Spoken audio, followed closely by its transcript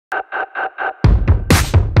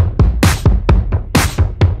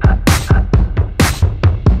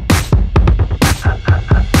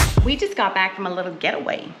got back from a little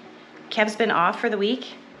getaway. Kev's been off for the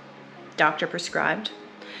week, doctor prescribed,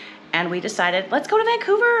 and we decided, let's go to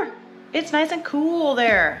Vancouver. It's nice and cool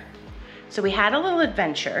there. So we had a little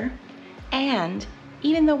adventure, and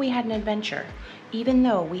even though we had an adventure, even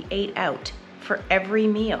though we ate out for every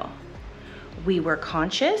meal, we were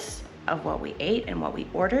conscious of what we ate and what we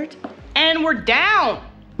ordered, and we're down.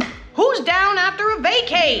 Who's down after a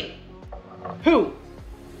vacay? Who?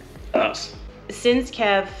 Us. Since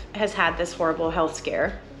Kev has had this horrible health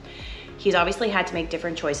scare, he's obviously had to make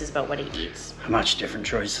different choices about what he eats. Much different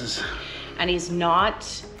choices. And he's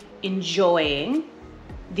not enjoying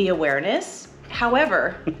the awareness.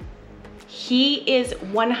 However, he is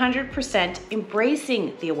 100%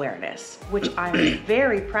 embracing the awareness, which I'm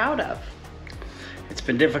very proud of. It's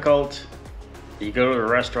been difficult. You go to a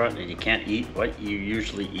restaurant and you can't eat what you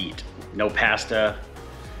usually eat. No pasta.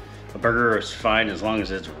 A burger is fine as long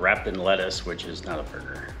as it's wrapped in lettuce, which is not a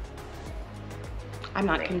burger. I'm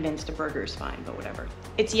not convinced a burger is fine, but whatever.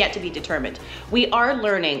 It's yet to be determined. We are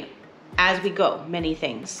learning as we go many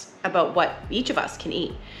things about what each of us can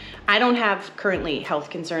eat. I don't have currently health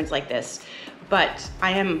concerns like this, but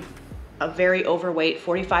I am a very overweight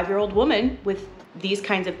 45-year-old woman with these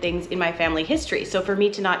kinds of things in my family history. So for me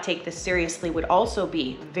to not take this seriously would also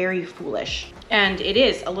be very foolish. And it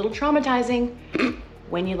is a little traumatizing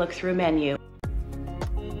when you look through a menu.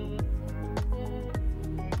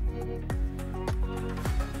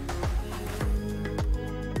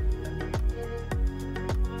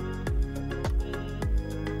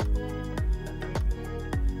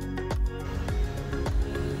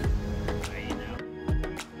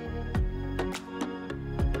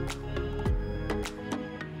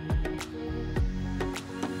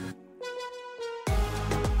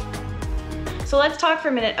 So let's talk for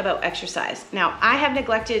a minute about exercise. Now, I have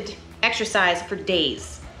neglected exercise for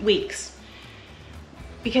days, weeks,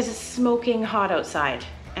 because it's smoking hot outside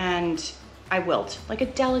and I wilt like a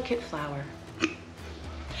delicate flower.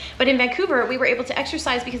 But in Vancouver, we were able to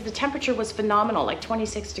exercise because the temperature was phenomenal, like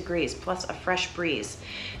 26 degrees plus a fresh breeze.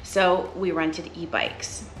 So we rented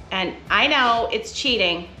e-bikes. And I know it's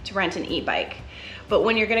cheating to rent an e-bike, but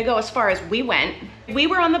when you're gonna go as far as we went, we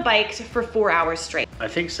were on the bikes for 4 hours straight. I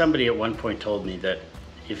think somebody at one point told me that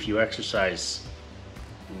if you exercise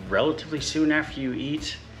relatively soon after you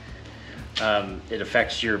eat, it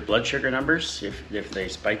affects your blood sugar numbers if they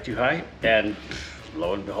spike too high. And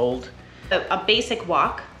lo and behold. A basic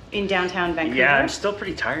walk in downtown Vancouver. Yeah, I'm still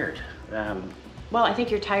pretty tired. Well, I think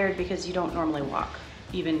you're tired because you don't normally walk,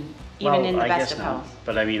 even in the best of health.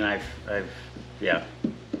 But I mean, yeah,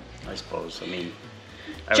 I suppose. I mean,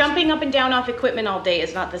 jumping up and down off equipment all day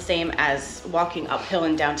is not the same as walking uphill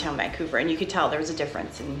in downtown Vancouver, and you could tell there was a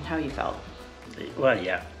difference in how you felt. Well,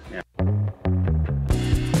 yeah.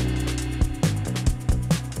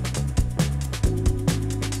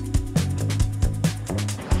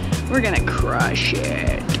 We're gonna crush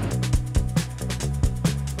it.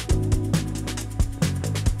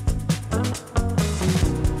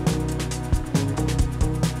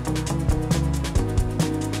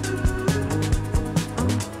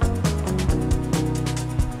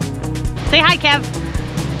 Say hi, Kev.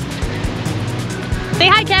 Say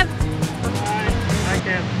hi, Kev. Hi,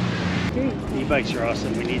 Kev. E-bikes are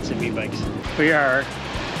awesome. We need some e-bikes. We are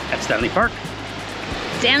at Stanley Park.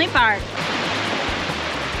 Stanley Park.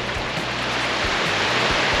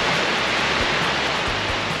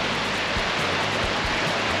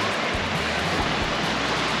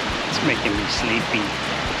 It's making me sleepy.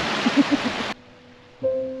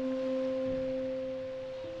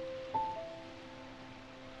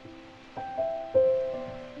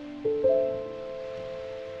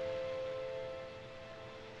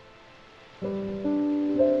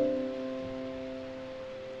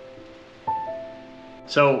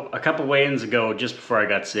 So a couple weigh-ins ago, just before I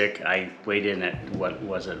got sick, I weighed in at, what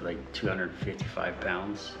was it, like 255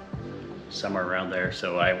 pounds, somewhere around there.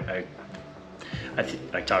 So I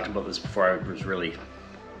talked about this before. I was really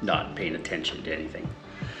not paying attention to anything.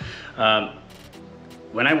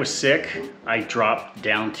 When I was sick, I dropped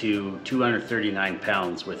down to 239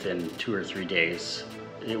 pounds within 2 or 3 days.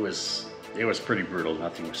 It was pretty brutal.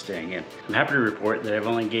 Nothing was staying in. I'm happy to report that I've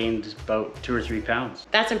only gained about 2 or 3 pounds.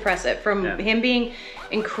 That's impressive. From him being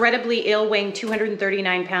incredibly ill, weighing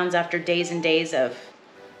 239 pounds after days and days of,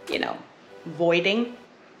 you know, voiding.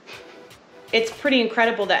 It's pretty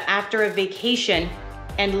incredible that after a vacation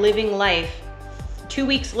and living life, 2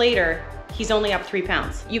 weeks later, he's only up 3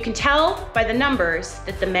 pounds. You can tell by the numbers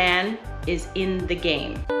that the man is in the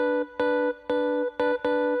game.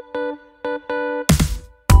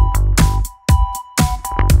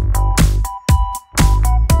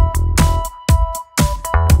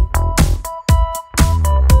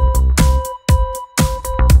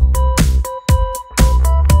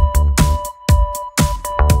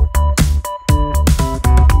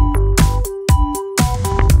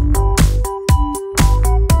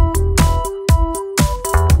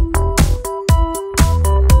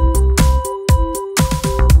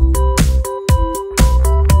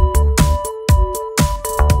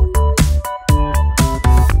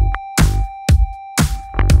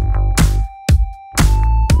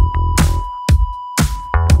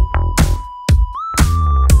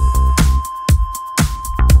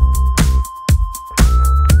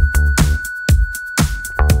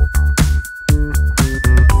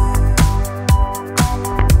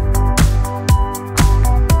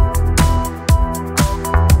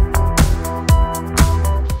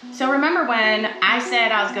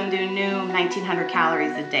 them do Noom 1900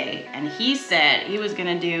 calories a day. And he said he was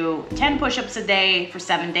gonna do 10 push-ups a day for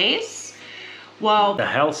 7 days. Well, The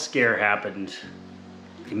health scare happened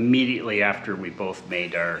immediately after we both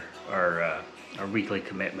made our weekly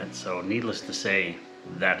commitment. So needless to say,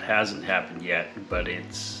 that hasn't happened yet, but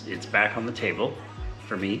it's back on the table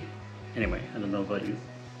for me. Anyway, I don't know about you.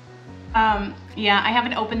 yeah, I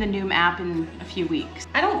haven't opened the Noom app in a few weeks.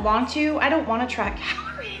 I don't want to track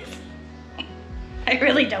calories. I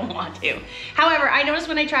really don't want to. However, I notice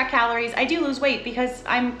when I track calories, I do lose weight because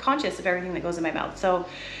I'm conscious of everything that goes in my mouth. So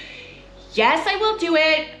yes, I will do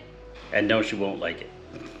it. And no, she won't like it.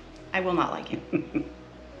 I will not like it.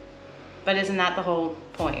 But isn't that the whole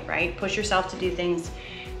point, right? Push yourself to do things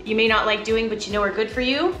you may not like doing, but you know are good for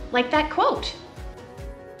you. Like that quote.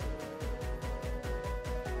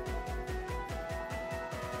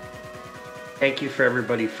 Thank you for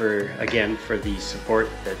everybody for the support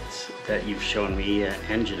that you've shown me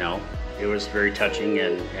and Janelle. It was very touching,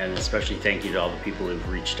 and especially thank you to all the people who've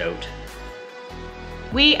reached out.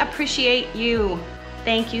 We appreciate you.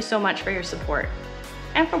 Thank you so much for your support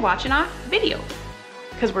and for watching our video.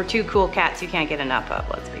 Because we're two cool cats you can't get enough of,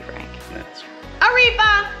 let's be frank. That's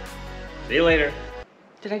Arriba! See you later.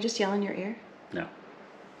 Did I just yell in your ear? No.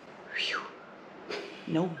 Whew.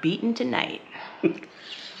 No beating tonight.